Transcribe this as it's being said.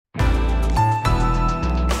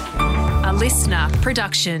listener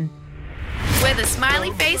production. We're the smiley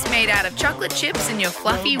face made out of chocolate chips in your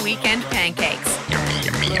fluffy weekend pancakes.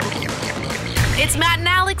 It's Matt and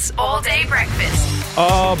Alex all day breakfast.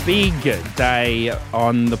 Oh, big day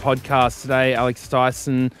on the podcast today, Alex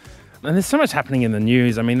Dyson. And there's so much happening in the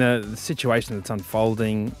news. I mean, the situation that's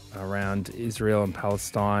unfolding around Israel and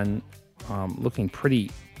Palestine looking pretty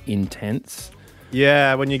intense.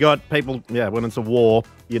 Yeah, when you got people, when it's a war,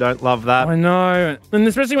 you don't love that. I know. And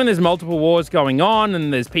especially when there's multiple wars going on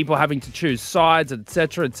and there's people having to choose sides,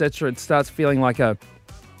 etc., etc., it starts feeling like a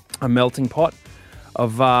melting pot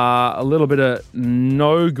of a little bit of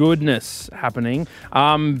no goodness happening.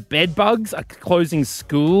 Bed bugs are closing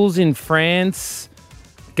schools in France.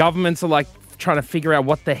 Governments are like trying to figure out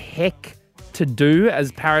what the heck to do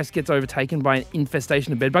as Paris gets overtaken by an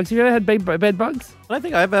infestation of bed bugs. Have you ever had bed bugs? I don't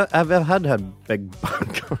think I've ever had bed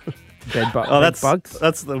bug. Bugs?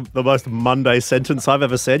 That's the most Monday sentence I've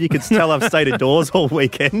ever said. You can tell I've stayed indoors all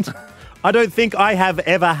weekend. I don't think I have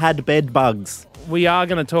ever had bed bugs. We are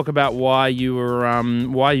going to talk about why you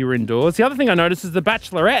were indoors. The other thing I noticed is the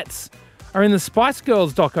Bachelorettes are in the Spice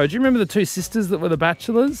Girls doco. Do you remember the two sisters that were the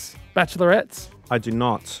Bachelorettes? I do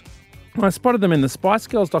not. I spotted them in the Spice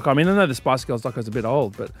Girls doco. I mean, I know the Spice Girls doco is a bit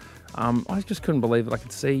old, but I just couldn't believe that I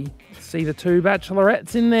could see the two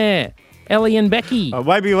Bachelorettes in there, Ellie and Becky.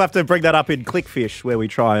 Maybe you'll have to bring that up in Clickfish, where we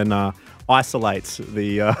try and isolate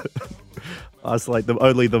the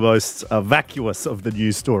only the most vacuous of the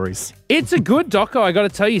news stories. It's a good doco, I got to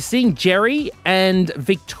tell you. Seeing Jerry and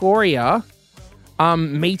Victoria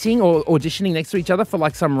meeting or auditioning next to each other for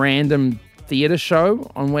like some random theatre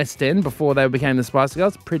show on West End before they became the Spice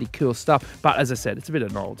Girls. Pretty cool stuff. But as I said, it's a bit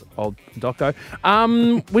of an old doco.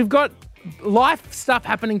 We've got life stuff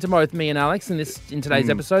happening to both me and Alex in today's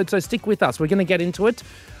episode, so stick with us. We're going to get into it.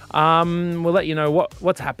 We'll let you know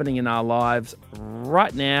what's happening in our lives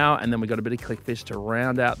right now, and then we've got a bit of Clickfish to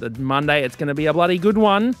round out the Monday. It's going to be a bloody good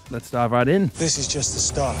one. Let's dive right in. This is just the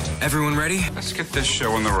start. Everyone ready? Let's get this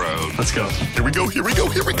show on the road. Let's go. Here we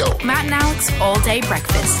go. Matt and Alex all day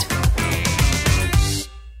breakfast.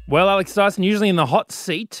 Well, Alex Dyson, usually in the hot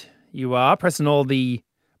seat, you are pressing all the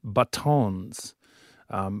buttons,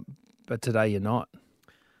 but today you're not.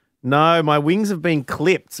 No, my wings have been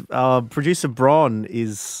clipped. Producer Bron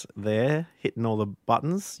is there, hitting all the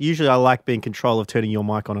buttons. Usually I like being in control of turning your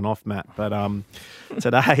mic on and off, Matt, but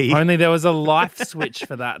today... Only there was a life switch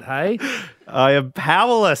for that, hey? I am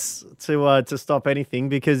powerless to stop anything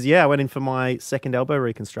because, I went in for my second elbow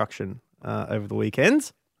reconstruction over the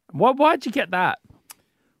weekend. Why'd you get that?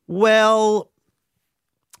 Well,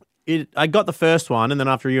 I got the first one, and then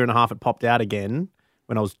after a year and a half, it popped out again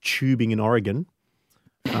when I was tubing in Oregon,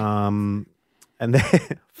 and then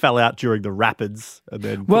fell out during the rapids. And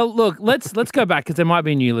then look, let's go back because there might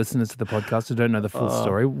be new listeners to the podcast who don't know the full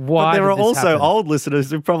story. Why? But there are did this also happen? old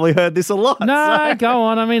listeners who've probably heard this a lot. No, go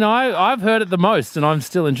on. I mean, I've heard it the most, and I'm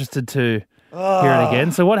still interested to hear it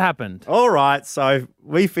again. So what happened? All right, so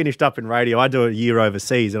we finished up in radio. I do a year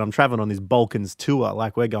overseas, and I'm traveling on this Balkans tour.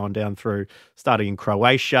 Like, we're going down through, starting in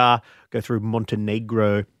Croatia, go through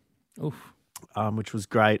Montenegro, which was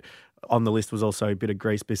great. On the list was also a bit of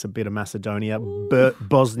Greece, a bit of Macedonia,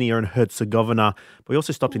 Bosnia and Herzegovina. But we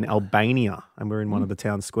also stopped in Albania, and we're in one of the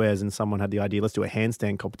town squares, and someone had the idea, let's do a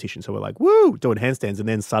handstand competition. So we're like, woo, doing handstands. And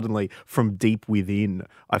then suddenly, from deep within,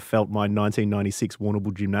 I felt my 1996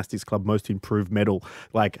 Warrnambool Gymnastics Club Most Improved medal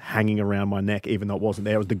like hanging around my neck, even though it wasn't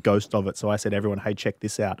there. It was the ghost of it. So I said, everyone, hey, check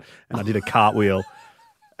this out. And I did a cartwheel,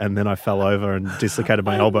 and then I fell over and dislocated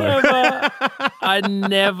my elbow. I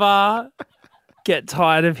never get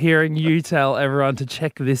tired of hearing you tell everyone to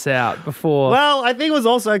check this out before. Well, I think it was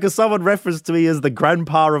also because someone referenced to me as the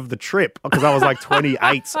grandpa of the trip because I was like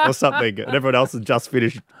 28 or something, and everyone else had just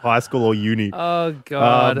finished high school or uni. Oh,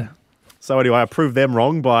 God. So anyway, I proved them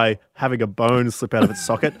wrong by having a bone slip out of its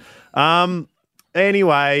socket.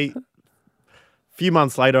 Anyway, a few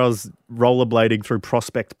months later, I was rollerblading through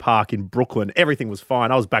Prospect Park in Brooklyn. Everything was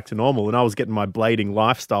fine. I was back to normal, and I was getting my blading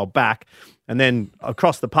lifestyle back. And then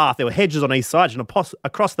across the path, there were hedges on each side, and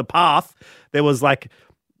across the path, there was like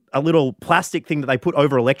a little plastic thing that they put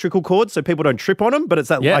over electrical cords so people don't trip on them, but it's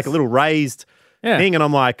that like a little raised thing. And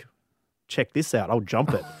I'm like, check this out. I'll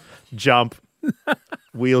jump it. Jump.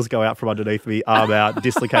 Wheels go out from underneath me, arm out,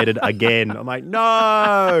 dislocated again. I'm like,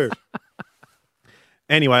 no.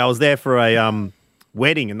 Anyway, I was there for a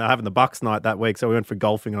wedding, and they're having the Bucks night that week, so we went for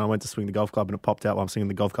golfing, and I went to swing the golf club, and it popped out while I'm swinging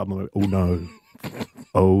the golf club. And I'm like, oh, no.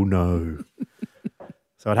 Oh, no.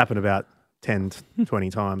 So it happened about 10, 20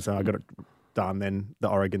 times. So I got it done. Then the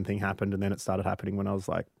Oregon thing happened, and then it started happening when I was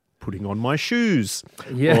like putting on my shoes.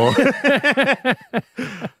 Yeah. Or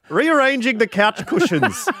rearranging the couch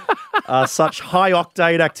cushions. such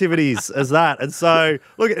high-octane activities as that. And so,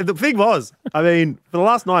 look, the thing was, I mean, for the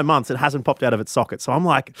last 9 months, it hasn't popped out of its socket. So I'm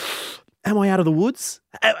like, am I out of the woods?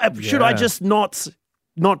 Should I just not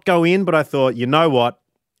go in? But I thought, you know what?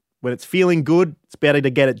 When it's feeling good, it's better to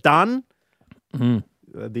get it done.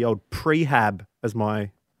 The old prehab, as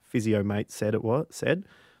my physio mate said.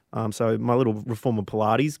 So my little reformer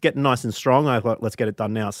Pilates, getting nice and strong. I thought, let's get it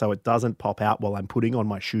done now so it doesn't pop out while I'm putting on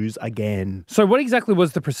my shoes again. So what exactly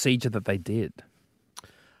was the procedure that they did?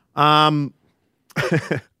 Before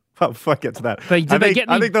I get to that, I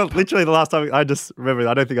think literally the last time, I just remember,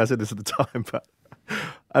 I don't think I said this at the time, but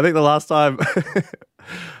I think the last time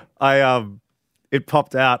it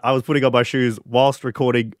popped out, I was putting on my shoes whilst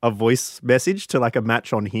recording a voice message to like a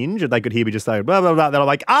match on Hinge, and they could hear me just saying blah, blah, blah. Then I'm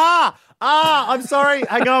like, I'm sorry.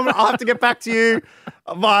 Hang on. I'll have to get back to you.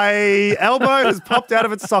 My elbow has popped out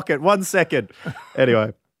of its socket. 1 second.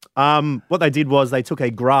 Anyway, what they did was they took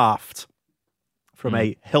a graft from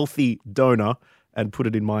a healthy donor and put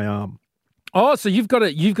it in my arm. Oh, so you've got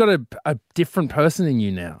a different person in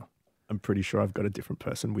you now. I'm pretty sure I've got a different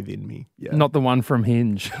person within me. Yeah. Not the one from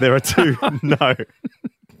Hinge. There are two. No.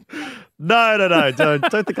 No.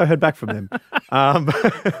 Don't think I heard back from them.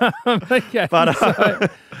 Okay. But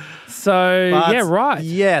yeah, right.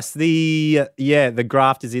 Yes, the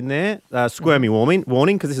graft is in there. Squirmy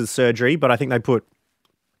warning because this is surgery. But I think they put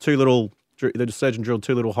the surgeon drilled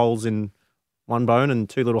 2 little holes in one bone and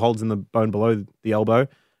 2 little holes in the bone below the elbow,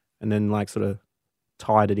 and then like sort of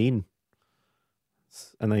tied it in.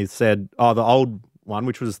 And they said, the old one,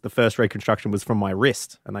 which was the first reconstruction, was from my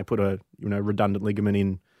wrist, and they put a redundant ligament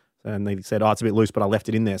in, and they said, it's a bit loose, but I left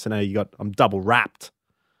it in there. So now I'm double wrapped.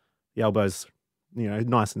 The elbow's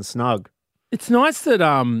nice and snug. It's nice that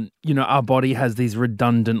our body has these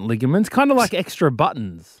redundant ligaments, kind of like extra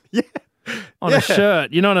buttons. Yeah. On a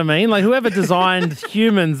shirt, you know what I mean? Like whoever designed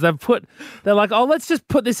humans, they're like, let's just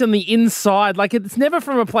put this on the inside. Like it's never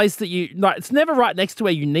from a place that it's never right next to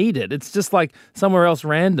where you need it. It's just like somewhere else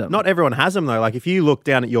random. Not everyone has them though. Like if you look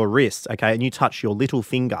down at your wrist, okay, and you touch your little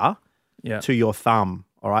finger to your thumb,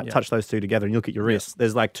 all right, touch those two together and you look at your wrist.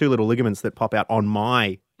 There's like 2 little ligaments that pop out on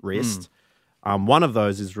my wrist. One of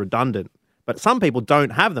those is redundant. But some people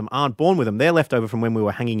don't have them, aren't born with them. They're left over from when we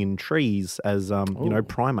were hanging in trees as,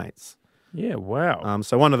 primates. Yeah, wow.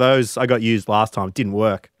 So one of those I got used last time. It didn't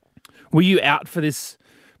work. Were you out for this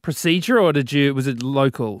procedure or was it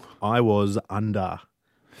local? I was under.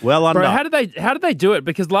 Well under. Bro, how did they do it?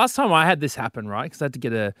 Because last time I had this happen, right? Because I had to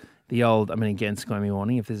get the old, again, squirmy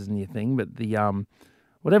warning if this isn't your thing, but the,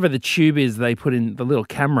 whatever the tube is, they put in the little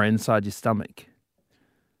camera inside your stomach.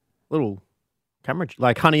 Little camera,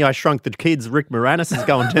 like Honey, I Shrunk the Kids. Rick Moranis is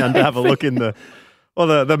going down to have a look in the...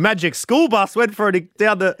 Well, the magic school bus went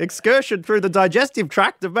down the excursion through the digestive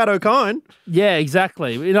tract of Matt O'Kine. Yeah,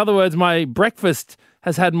 exactly. In other words, my breakfast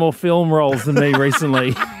has had more film rolls than me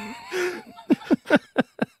recently. I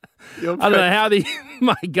don't know how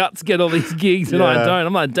my guts get all these gigs and I don't.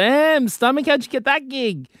 I'm like, damn, stomach, how'd you get that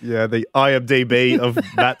gig? Yeah, the IMDb of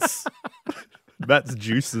Matt's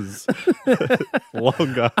juices.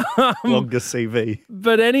 longer CV.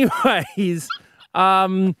 But anyways...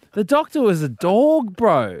 the doctor was a dog,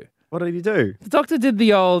 bro. What did he do? The doctor did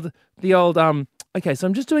the old, okay, so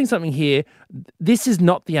I'm just doing something here. This is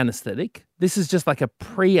not the anesthetic. This is just like a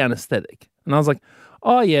pre-anesthetic. And I was like,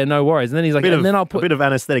 oh yeah, no worries. And then he's like, then I'll put a bit of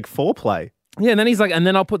anesthetic foreplay. Yeah, and then he's like, and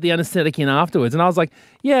then I'll put the anesthetic in afterwards. And I was like,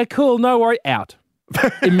 yeah, cool, no worry, out.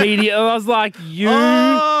 Immediately, I was like,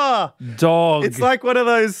 dog. It's like one of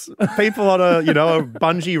those people on a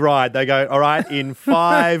bungee ride. They go, all right, in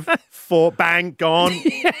 5, 4, bang, gone.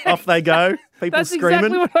 Yeah. Off they go. People That's screaming. That's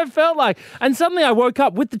exactly what I felt like. And suddenly I woke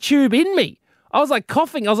up with the tube in me. I was like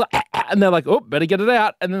coughing. I was like, and they're like, oh, better get it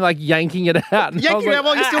out. And then like yanking it out. And yanking it out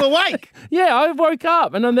while you're still awake. Yeah, I woke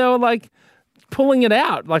up and then they were like pulling it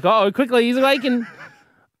out. Like, oh, quickly, he's awake. And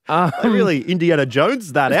they really Indiana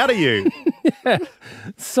Jones that out of you. Yeah.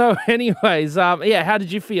 So anyways, how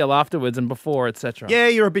did you feel afterwards and before, etc.? Yeah,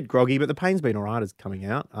 you're a bit groggy, but the pain's been all right as coming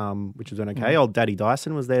out, which has been okay. Old Daddy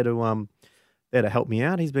Dyson was there to help me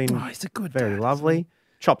out. He's been he's a good very dad, lovely.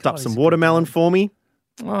 Chopped up some watermelon for me.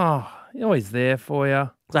 Oh, he's always there for you.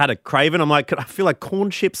 So I had a craving. I'm like, I feel like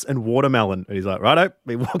corn chips and watermelon. And he's like, righto.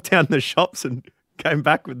 We walked down the shops and came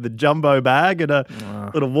back with the jumbo bag and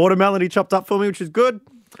a little watermelon he chopped up for me, which is good.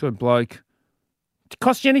 Good bloke. Did it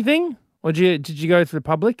cost you anything? Or did you go to the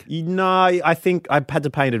public? No, I think I had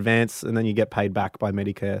to pay in advance and then you get paid back by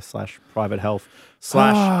Medicare / private health /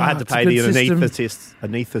 I had to pay the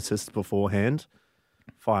anaesthetist beforehand,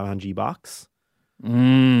 $500.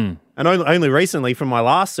 And only recently from my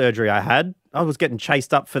last surgery I was getting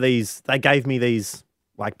chased up for these. They gave me these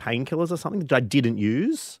like painkillers or something that I didn't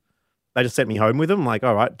use. They just sent me home with them. Like,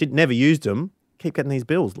 all right, never used them. Keep getting these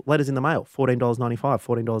bills. Letters in the mail. $14.95.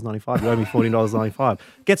 $14.95. You owe me $14.95.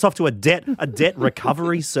 Gets off to a debt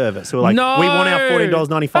recovery service. Who are like, No! we want our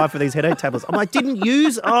 $14.95 for these headache tablets. I'm like, didn't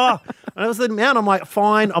use. And it was the amount. I'm like,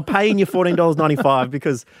 fine, I'll pay you $14.95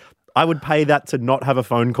 because I would pay that to not have a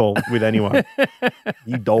phone call with anyone.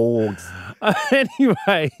 You dogs.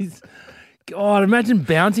 Anyways, God, imagine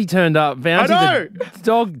Bounty turned up. Bounty, I know.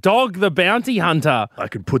 The dog, the bounty hunter. I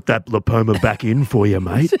can put that lipoma back in for you,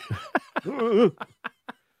 mate. All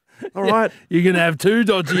right. You're going to have 2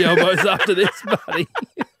 dodgy elbows after this, buddy.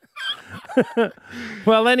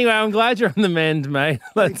 Well, anyway, I'm glad you're on the mend, mate.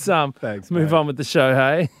 Let's Thanks, move mate. on with the show,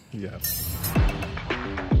 hey? Yeah.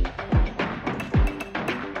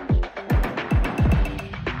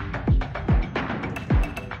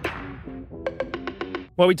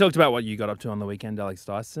 Well, we talked about what you got up to on the weekend, Alex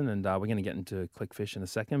Dyson, and we're going to get into Clickfish in a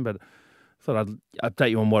second, but I thought I'd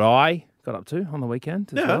update you on what I got up to on the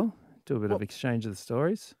weekend as well. Do a bit of exchange of the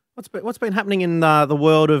stories. What's been happening in the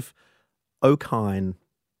world of Okine?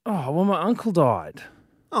 Oh, well, my uncle died.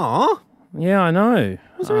 Aw. Yeah, I know. I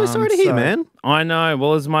was really sorry to hear, man. I know.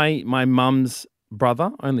 Well, as my mum's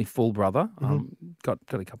brother, only full brother, got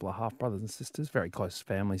a couple of half brothers and sisters, very close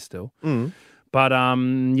family still. Mm. But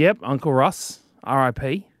yep, Uncle Russ,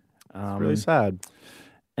 R.I.P. Really sad.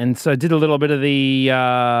 And so did a little bit of the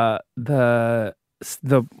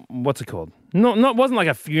what's it called? Not wasn't like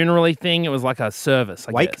a funeral-y thing. It was like a service,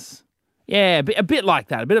 I Wake? guess. Yeah, a bit like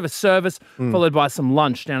that. A bit of a service followed by some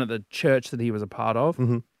lunch down at the church that he was a part of.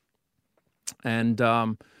 Mm-hmm. And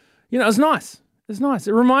it was nice. It was nice.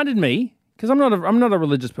 It reminded me because I'm not a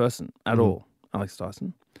religious person at all, Alex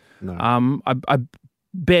Dyson. No. I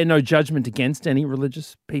bear no judgment against any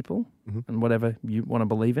religious people and whatever you want to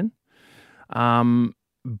believe in.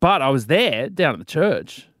 But I was there down at the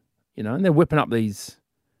church, and they're whipping up these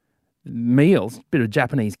meals, a bit of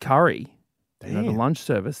Japanese curry, the lunch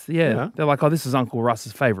service. Yeah. They're like, oh, this is Uncle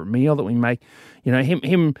Russ's favorite meal that we make.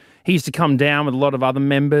 He used to come down with a lot of other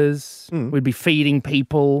members. We'd be feeding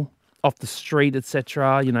people off the street,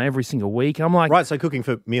 etc. Every single week. And I'm like, right, so cooking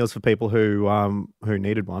for meals for people who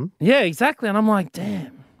needed one. yeah, exactly. And I'm like,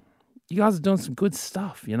 damn, you guys are doing some good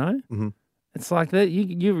stuff. Mm-hmm. It's like that.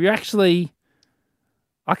 You actually,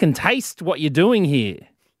 I can taste what you're doing here.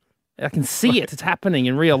 I can see it. It's happening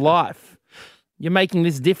in real life. You're making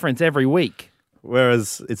this difference every week.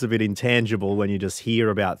 Whereas it's a bit intangible when you just hear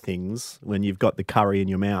about things, when you've got the curry in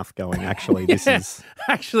your mouth going, actually, this is...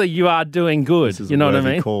 Actually, you are doing good. This is you know a what I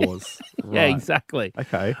worthy mean? cause. Yeah, Right. exactly.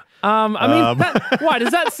 Okay. Why does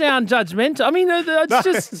that sound judgmental? I mean, it's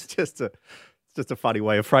just... It's just a funny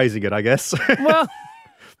way of phrasing it, I guess. Well,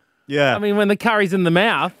 yeah. I mean, when the curry's in the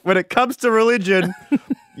mouth... When it comes to religion,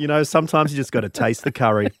 sometimes you just got to taste the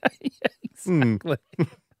curry. Exactly.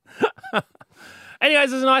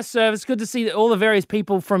 Anyways, it was a nice service. Good to see all the various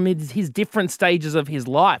people from his different stages of his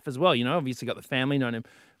life as well. Obviously got the family, known him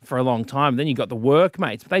for a long time. Then you got the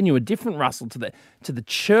workmates. But they knew a different Russell to the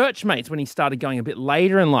church mates when he started going a bit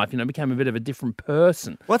later in life, became a bit of a different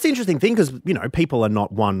person. Well, that's the interesting thing because, people are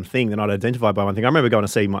not one thing. They're not identified by one thing. I remember going to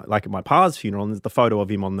see my pa's funeral and there's the photo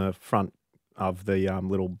of him on the front of the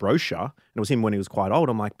little brochure. And it was him when he was quite old.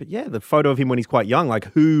 I'm like, but yeah, the photo of him when he's quite young, like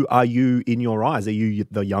who are you in your eyes? Are you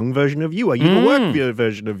the young version of you? Are you the work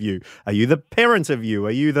version of you? Are you the parent of you?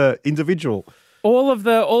 Are you the individual? All of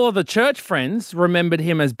the church friends remembered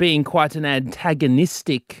him as being quite an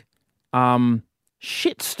antagonistic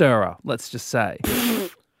shit stirrer, let's just say.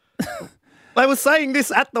 They were saying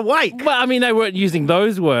this at the wake. Well, I mean, they weren't using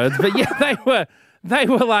those words, but yeah, they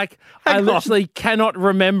were like, I literally cannot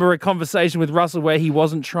remember a conversation with Russell where he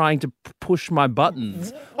wasn't trying to push my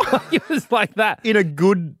buttons. It was like that. In a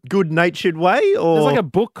good-natured way? Or There's like a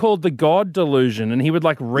book called The God Delusion, and he would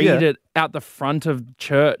read it out the front of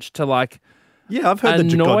church to yeah, I've heard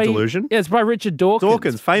the God Delusion. Yeah, it's by Richard Dawkins.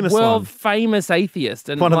 Dawkins, famous world one. famous atheist.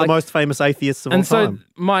 And one of the most famous atheists of all time. And so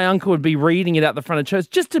my uncle would be reading it out the front of church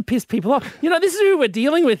just to piss people off. This is who we're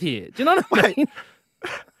dealing with here. Do you know what I mean?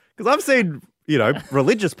 Because I've seen,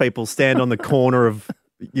 religious people stand on the corner of,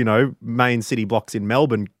 main city blocks in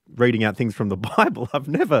Melbourne reading out things from the Bible. I've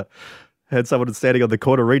never heard someone standing on the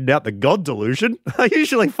corner reading out the God Delusion. They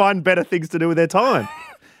usually find better things to do with their time.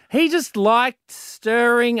 He just liked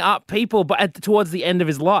stirring up people, but towards the end of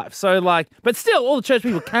his life. So, but still, all the church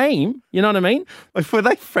people came. You know what I mean? Were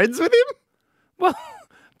they friends with him? Well,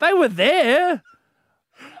 they were there.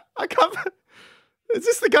 I can't... Is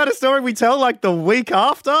this the kind of story we tell, the week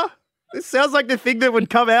after? This sounds like the thing that would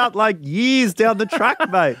come out, years down the track,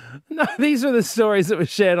 mate. No, these were the stories that were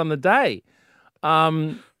shared on the day.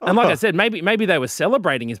 And like I said, maybe they were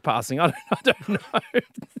celebrating his passing. I don't know.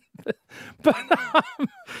 But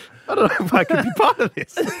I don't know if I could be part of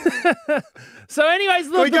this. so, anyways,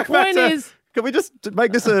 look, the point is, can we just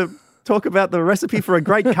make this a talk about the recipe for a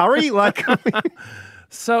great curry? Like,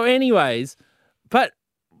 so, anyways, but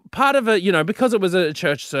part of it, because it was a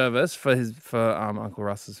church service for Uncle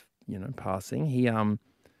Russ's, passing. He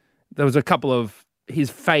there was a couple of his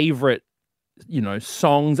favorite,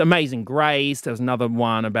 songs. Amazing Grace. There was another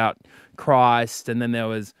one about Christ, and then there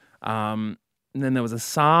was a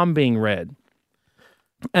psalm being read.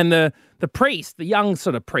 And the priest, the young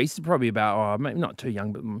sort of priest, probably about, maybe not too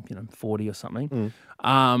young, but 40 or something.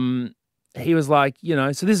 He was like,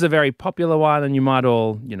 so this is a very popular one, and you might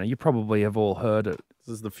all, you probably have all heard it.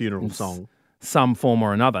 This is the funeral song. Some form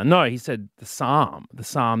or another. No, he said the psalm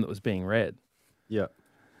that was being read. Yeah.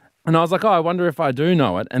 And I was like, I wonder if I do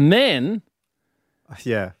know it. And then,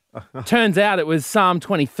 yeah, turns out it was Psalm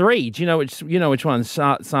 23. Do you know which one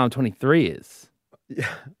Psalm 23 is?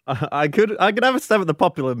 Yeah, I could have a stab at the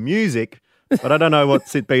popular music, but I don't know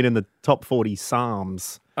what's it been in the top 40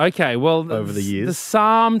 psalms. Okay, well, over the years, the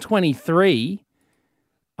Psalm 23,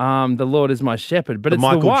 the Lord is my shepherd, but it's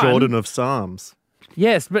Michael the one, Jordan of psalms.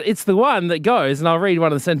 Yes, but it's the one that goes, and I'll read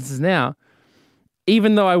one of the sentences now.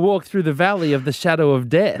 Even though I walk through the valley of the shadow of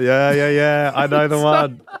death. Yeah. I know the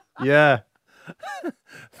one. Yeah.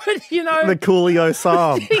 But the Coolio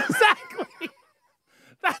psalm. Exactly.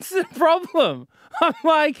 That's the problem. I'm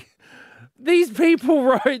like, these people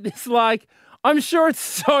wrote this, like, I'm sure it's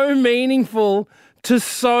so meaningful to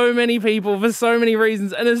so many people for so many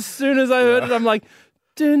reasons. And as soon as I heard it, I'm like,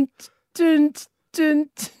 dun, dun, dun,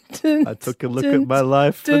 dun, I took a look at my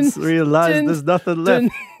life and realized there's nothing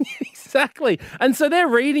left. Exactly. And so they're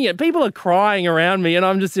reading it. People are crying around me, and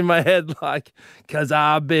I'm just in my head like, because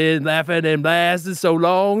I've been laughing and blasting so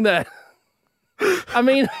long that, I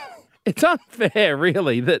mean, it's unfair,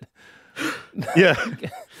 really, that yeah,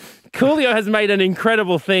 Coolio has made an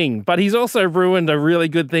incredible thing, but he's also ruined a really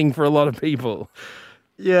good thing for a lot of people.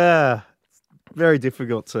 Yeah. It's very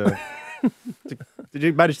difficult to Did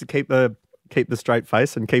you manage to keep the straight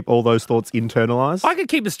face and keep all those thoughts internalized? I could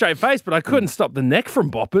keep a straight face, but I couldn't stop the neck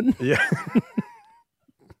from bopping. Yeah.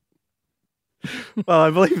 Well, I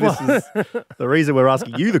believe this is the reason we're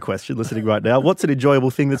asking you the question, listening right now. What's an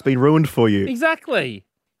enjoyable thing that's been ruined for you? Exactly.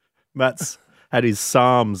 Matt's had his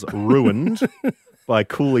psalms ruined by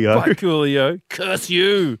Coolio. By Coolio. Curse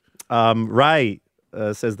you. Ray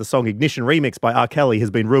says the song Ignition Remix by R. Kelly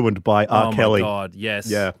has been ruined by R. Kelly. Oh, my God, yes.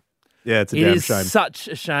 Yeah. Yeah, it's a damn shame. It is such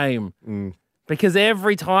a shame. Because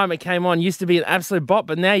every time it came on, used to be an absolute bop,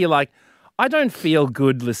 but now you're like, I don't feel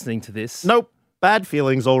good listening to this. Nope. Bad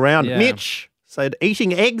feelings all round. Yeah. Mitch said,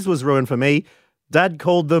 eating eggs was ruined for me. Dad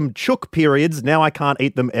called them chook periods. Now I can't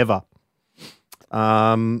eat them ever.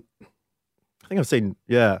 I think I've seen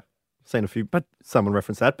a few, but someone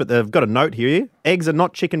referenced that, but they've got a note here. Eggs are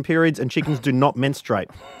not chicken periods and chickens do not menstruate.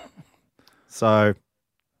 So.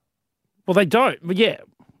 Well, they don't, but yeah.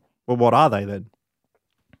 Well, what are they then?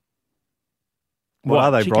 What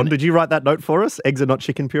are they, Bron? Did you write that note for us? Eggs are not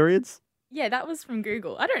chicken periods? Yeah, that was from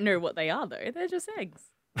Google. I don't know what they are, though. They're just eggs.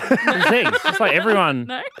 It's eggs. Just like everyone.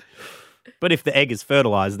 No? But if the egg is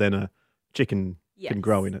fertilized, then a chicken can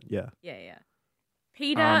grow in it. Yeah. Yeah.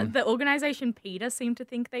 PETA, the organization PETA seemed to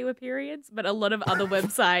think they were periods, but a lot of other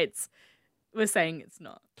websites were saying it's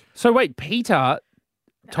not. So wait, PETA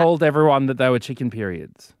told everyone that they were chicken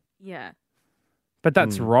periods. Yeah. But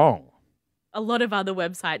that's wrong. A lot of other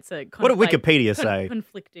websites are What did Wikipedia say?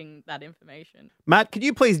 Conflicting that information. Matt, can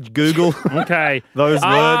you please Google okay those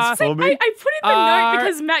words for me? I put in the note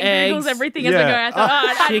because Matt Googles everything as I go. I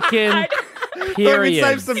thought, chicken period. Let me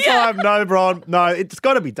save some time. No, Bron. No, it's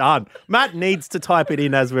got to be done. Matt needs to type it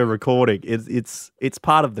in as we're recording. It's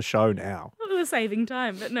part of the show now. We were saving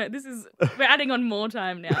time, but no, we're adding on more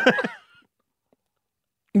time now.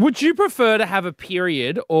 Would you prefer to have a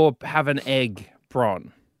period or have an egg,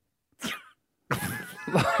 Bron?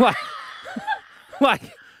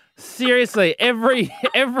 like seriously, every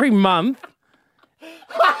month.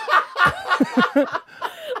 Lay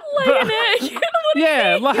an egg.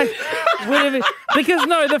 Yeah, like whatever. Because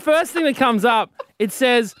no, the first thing that comes up, it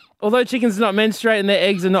says, although chickens do not menstruate and their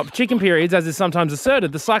eggs are not chicken periods, as is sometimes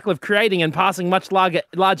asserted, the cycle of creating and passing much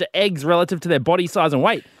larger eggs relative to their body size and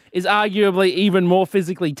weight is arguably even more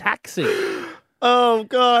physically taxing. Oh,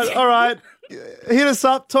 God. All right. Hit us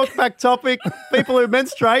up. Talk back topic. People who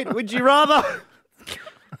menstruate. Would you rather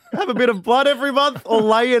have a bit of blood every month or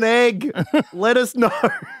lay an egg? Let us know. To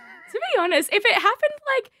be honest, if it happened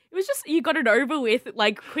like was just you got it over with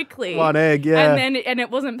like quickly. One egg, yeah. And it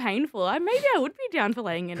wasn't painful. Maybe I would be down for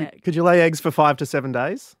laying an egg. Could you lay eggs for 5 to 7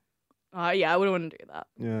 days? Oh yeah, I wouldn't want to do that.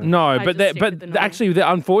 Yeah. No, I but just stick with the norm. actually,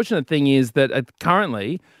 the unfortunate thing is that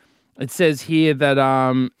currently, it says here that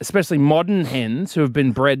especially modern hens who have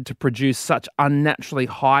been bred to produce such unnaturally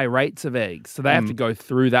high rates of eggs, so they have to go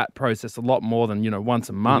through that process a lot more than once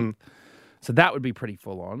a month. So that would be pretty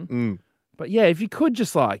full on. But yeah, if you could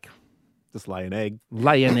just lay an egg,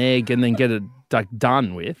 and then get it like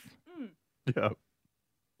done with, yeah.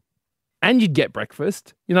 and you'd get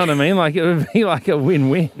breakfast. You know what I mean? Like it would be like a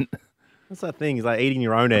win-win. What's that thing? Is like eating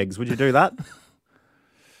your own eggs. Would you do that?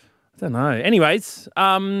 I don't know. Anyways,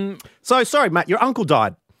 So sorry, Matt. Your uncle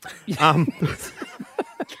died. I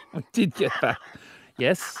did get back.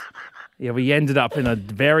 Yes. Yeah, we ended up in a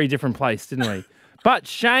very different place, didn't we? But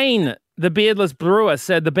Shane, the beardless brewer,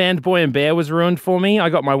 said the band Boy and Bear was ruined for me. I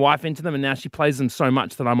got my wife into them and now she plays them so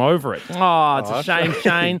much that I'm over it. Oh, it's a shame,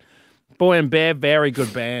 Shane. Boy and Bear, very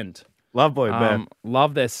good band. Love Boy and Bear.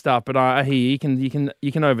 Love their stuff, but I hear you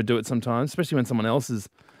can overdo it sometimes, especially when someone else is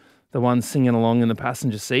the one singing along in the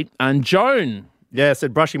passenger seat. And Joan. Yeah,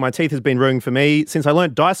 said brushing my teeth has been ruined for me since I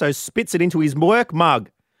learnt Daiso spits it into his work mug.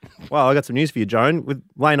 Well, I got some news for you, Joan. With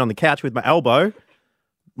laying on the couch with my elbow,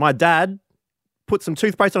 my dad put some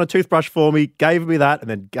toothpaste on a toothbrush for me, gave me that, and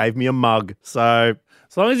then gave me a mug. So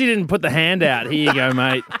as long as you didn't put the hand out, here you go,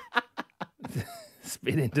 mate.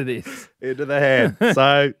 Spit into this. Into the hand.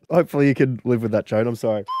 So hopefully you can live with that, Joan. I'm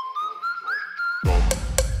sorry.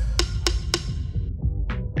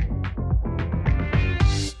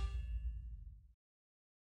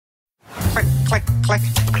 Click, click, click,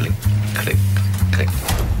 click, click, click.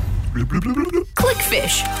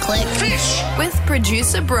 Clickfish. Clickfish. With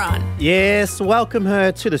producer Bron. Yes, welcome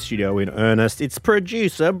her to the studio in earnest. It's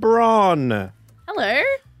producer Bron. Hello.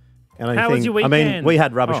 And How was your I mean, weekend? we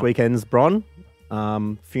had rubbish Oh. weekends, Bron.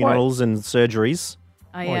 Funerals and surgeries.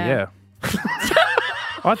 Oh Oh, yeah. yeah.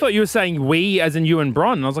 I thought you were saying we as in you and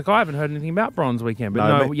Bron. And I was like, I haven't heard anything about Bron's weekend. But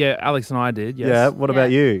No, no, but- yeah, Alex and I did, yes. Yeah, what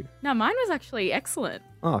about you? No, mine was actually excellent.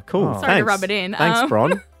 Oh, cool. Oh. Thanks. Sorry to rub it in. Thanks,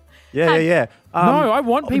 Bron. Yeah. No, I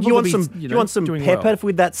want people do you want to be, some, do you want some doing pepper well.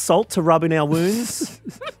 with that salt to rub in our wounds?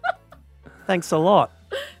 Thanks a lot.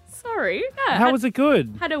 Sorry. Yeah, How was it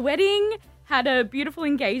good? had a wedding, had a beautiful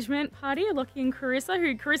engagement party, Lockie and Carissa,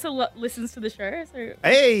 who Carissa listens to the show, so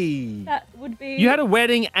Hey. that would be You had a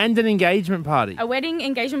wedding and an engagement party. a wedding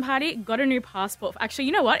engagement party, got a new passport. Actually,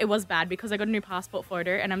 you know what? It was bad because I got a new passport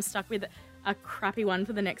photo and I'm stuck with a crappy one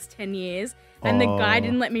for the next 10 years. And the guy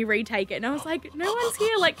didn't let me retake it. And I was like, no one's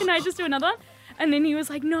here. Like, can I just do another one? And then he was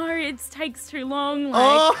like, no, it takes too long. Like,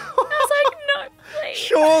 I was like, no, please.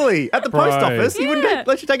 Surely. At the post Right. office, he wouldn't Yeah.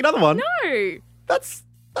 let you take another one. No. That's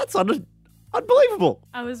unbelievable.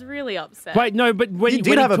 I was really upset. Wait, no, but when You he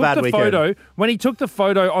did have a took bad the weekend. photo, when he took the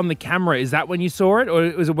photo on the camera, is that when you saw it? Or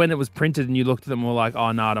was it when it was printed and you looked at them and were like,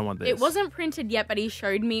 oh, no, I don't want this? It wasn't printed yet, but he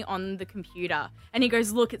showed me on the computer. And he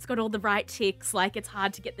goes, look, it's got all the right ticks. Like, it's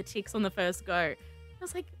hard to get the ticks on the first go. I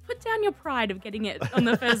was like, put down your pride of getting it on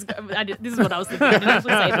the first go. This is what I was thinking. I didn't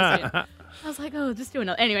actually say this yet. I was like, oh, just do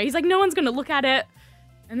another. Anyway, he's like, no one's going to look at it.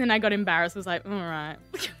 And then I got embarrassed. I was like, all right.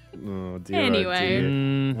 Oh, dear. Anyway. Oh,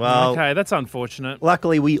 dear. Well, Okay, that's unfortunate.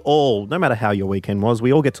 luckily we all, no matter how your weekend was,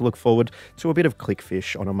 we all get to look forward to a bit of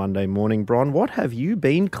clickfish on a Monday morning. Bron, what have you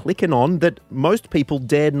been clicking on that most people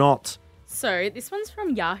dare not? So this one's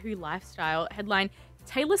from Yahoo Lifestyle. Headline,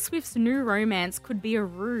 Taylor Swift's new romance could be a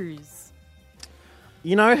ruse.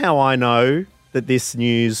 You know how I know that this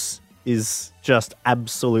news is just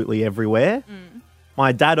absolutely everywhere?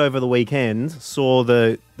 My dad over the weekend saw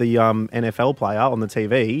the NFL player on the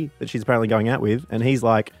TV that she's apparently going out with, and he's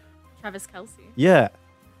like, Travis Kelce. yeah,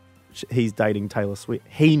 he's dating Taylor Swift.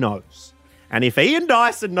 He knows. And if Ian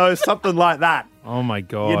Dyson knows something like that, Oh, my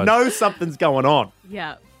God. you know something's going on.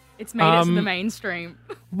 Yeah. It's made it to the mainstream.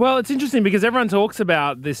 Well, it's interesting because everyone talks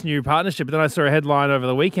about this new partnership, but then I saw a headline over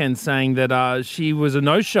the weekend saying that she was a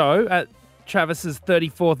no-show at Travis's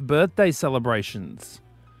 34th birthday celebrations.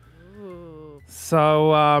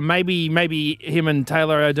 So maybe him and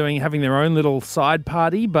Taylor are having their own little side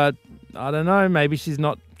party, but I don't know. Maybe she's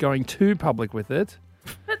not going too public with it.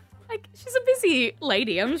 But, like, she's a busy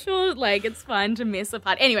lady. I'm sure, like, it's fine to miss a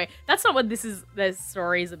party. Anyway, that's not what the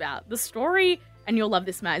story is about. The story, and you'll love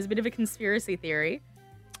this, Matt, is a bit of a conspiracy theory.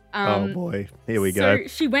 Oh, boy. Here we go. So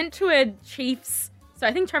she went to a Chiefs. So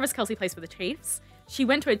I think Travis Kelce plays for the Chiefs. She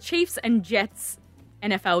went to a Chiefs and Jets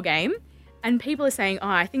NFL game. And people are saying, oh,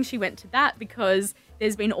 I think she went to that because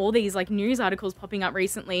there's been all these like news articles popping up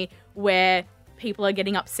recently where people are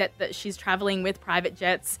getting upset that she's traveling with private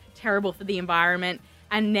jets, terrible for the environment.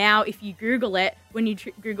 And now if you Google it, when you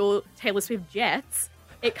Google Taylor Swift Jets,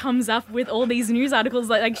 it comes up with all these news articles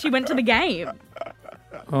like she went to the game.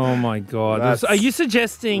 Oh, my God. That's Are you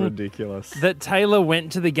suggesting ridiculous. that Taylor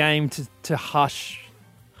went to the game to hush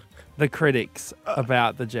the critics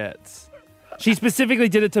about the Jets? She specifically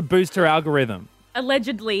did it to boost her algorithm.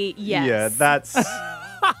 Allegedly, yes. Yeah, that's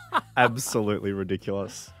absolutely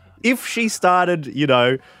ridiculous. If she started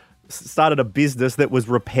a business that was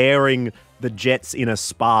repairing the jets in a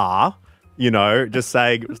spa, just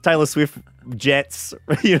saying Taylor Swift Jets,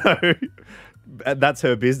 that's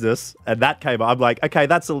her business, and that came up, I'm like, okay,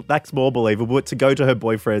 that's more believable. But to go to her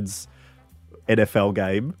boyfriend's NFL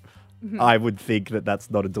game, I would think that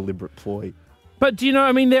that's not a deliberate ploy. But do you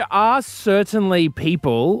know, there are certainly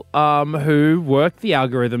people who work the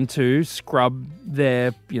algorithm to scrub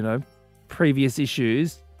their, previous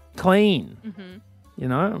issues clean.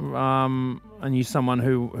 I knew someone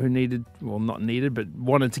who needed, well, not needed, but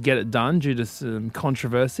wanted to get it done due to some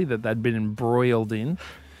controversy that they'd been embroiled in.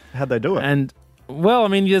 How'd they do it? And, well,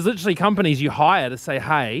 there's literally companies you hire to say,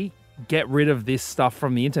 hey, get rid of this stuff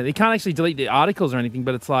from the internet. You can't actually delete the articles or anything,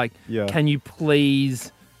 but it's like, can you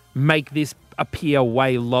please make this appear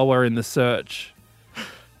way lower in the search?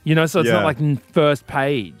 So it's not like first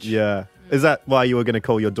page. Yeah. Is that why you were going to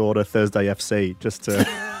call your daughter Thursday FC? Just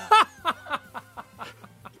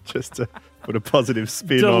to put a positive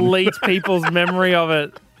spin on. Delete people's memory of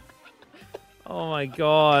it. Oh, my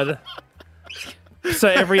God. So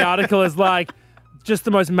every article is like, just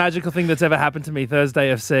the most magical thing that's ever happened to me,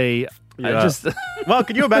 Thursday FC. Yeah. Well,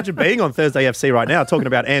 can you imagine being on Thursday FC right now talking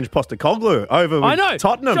about Ange Postecoglou over with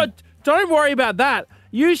Tottenham? Don't worry about that.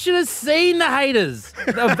 You should have seen the haters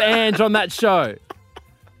of Ange on that show.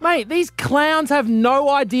 Mate, these clowns have no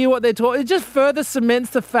idea what they're talking. It just further cements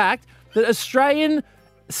the fact that Australian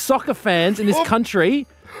soccer fans in this country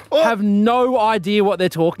have no idea what they're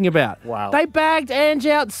talking about. Wow. They bagged Ange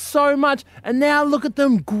out so much, and now look at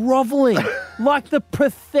them grovelling like the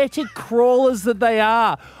pathetic crawlers that they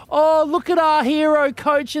are. Oh, look at our hero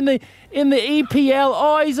coach in the EPL.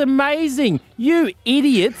 Oh, he's amazing. You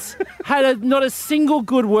idiots had not a single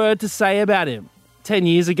good word to say about him 10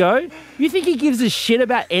 years ago. You think he gives a shit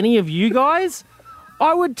about any of you guys?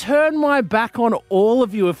 I would turn my back on all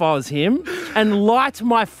of you if I was him and light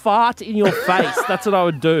my fart in your face. That's what I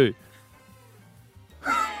would do.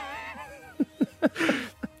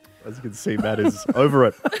 As you can see, Matt is over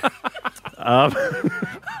it.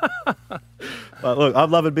 But look, I'm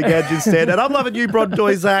loving Big Ange instead, and I'm loving you,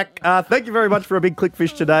 Brondoy Zach. Thank you very much for a big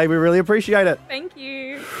clickfish today. We really appreciate it. Thank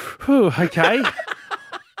you. Whew, okay.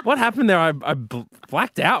 What happened there? I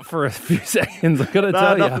blacked out for a few seconds, I've got to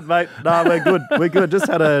tell you. Nothing, mate. No, we're good. We're good. Just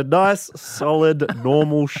had a nice, solid,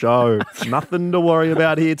 normal show. Nothing to worry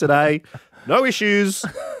about here today. No issues.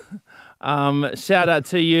 Shout out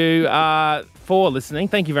to you for listening.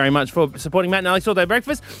 Thank you very much for supporting Matt and Alex All Day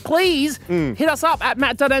Breakfast. Please hit us up at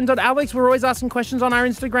matt.and.alex. We're always asking questions on our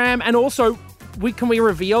Instagram. And also, can we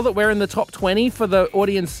reveal that we're in the top 20 for the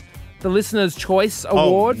audience, the Listener's Choice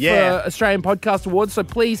Award for Australian Podcast Awards. So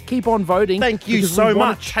please keep on voting. Thank you so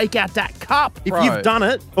much. Take out that cup, If you've done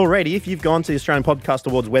it already, if you've gone to the Australian Podcast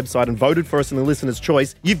Awards website and voted for us in the Listener's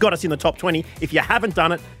Choice, you've got us in the top 20. If you haven't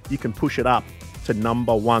done it, you can push it up to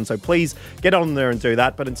number 1. So please get on there and do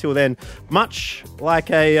that. But until then, much like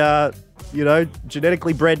a,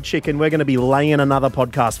 genetically bred chicken, we're going to be laying another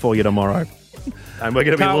podcast for you tomorrow. And we're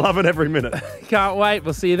going to be loving every minute. Can't wait.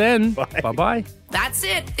 We'll see you then. Bye. Bye-bye. That's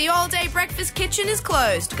it. The all-day breakfast kitchen is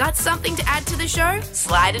closed. Got something to add to the show?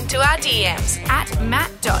 Slide into our DMs at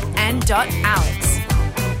matt.and.alex.